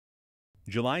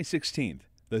July 16th,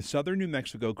 the Southern New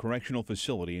Mexico Correctional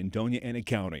Facility in Doña Ana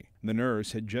County. The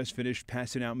nurse had just finished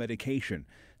passing out medication.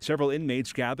 Several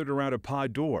inmates gathered around a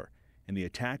pod door, and the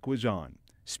attack was on,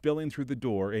 spilling through the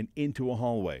door and into a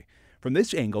hallway. From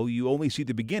this angle, you only see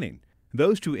the beginning.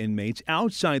 Those two inmates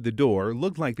outside the door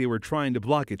looked like they were trying to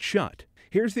block it shut.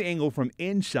 Here's the angle from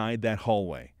inside that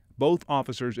hallway. Both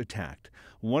officers attacked.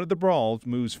 One of the brawls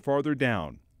moves farther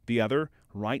down, the other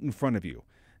right in front of you.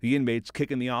 The inmates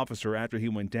kicking the officer after he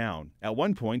went down. At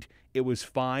one point, it was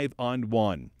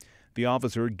 5-on-1. The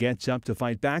officer gets up to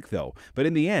fight back, though, but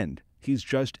in the end, he's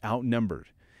just outnumbered.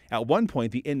 At one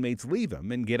point, the inmates leave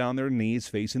him and get on their knees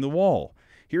facing the wall.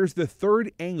 Here's the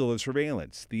third angle of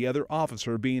surveillance, the other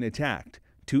officer being attacked.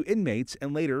 Two inmates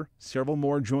and later, several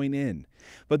more join in.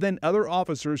 But then other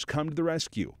officers come to the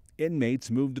rescue. Inmates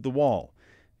move to the wall.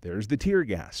 There's the tear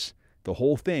gas. The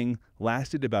whole thing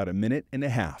lasted about a minute and a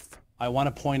half. I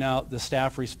want to point out the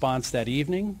staff response that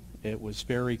evening. It was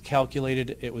very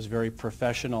calculated. It was very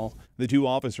professional. The two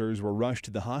officers were rushed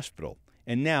to the hospital.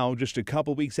 And now, just a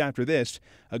couple weeks after this,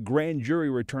 a grand jury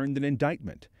returned an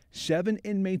indictment. 7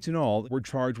 inmates in all were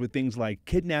charged with things like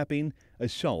kidnapping,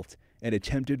 assault, and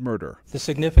attempted murder. The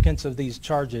significance of these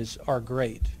charges are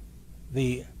great.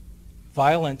 The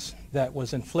violence that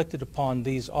was inflicted upon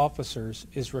these officers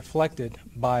is reflected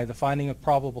by the finding of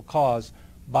probable cause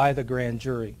by the grand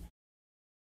jury.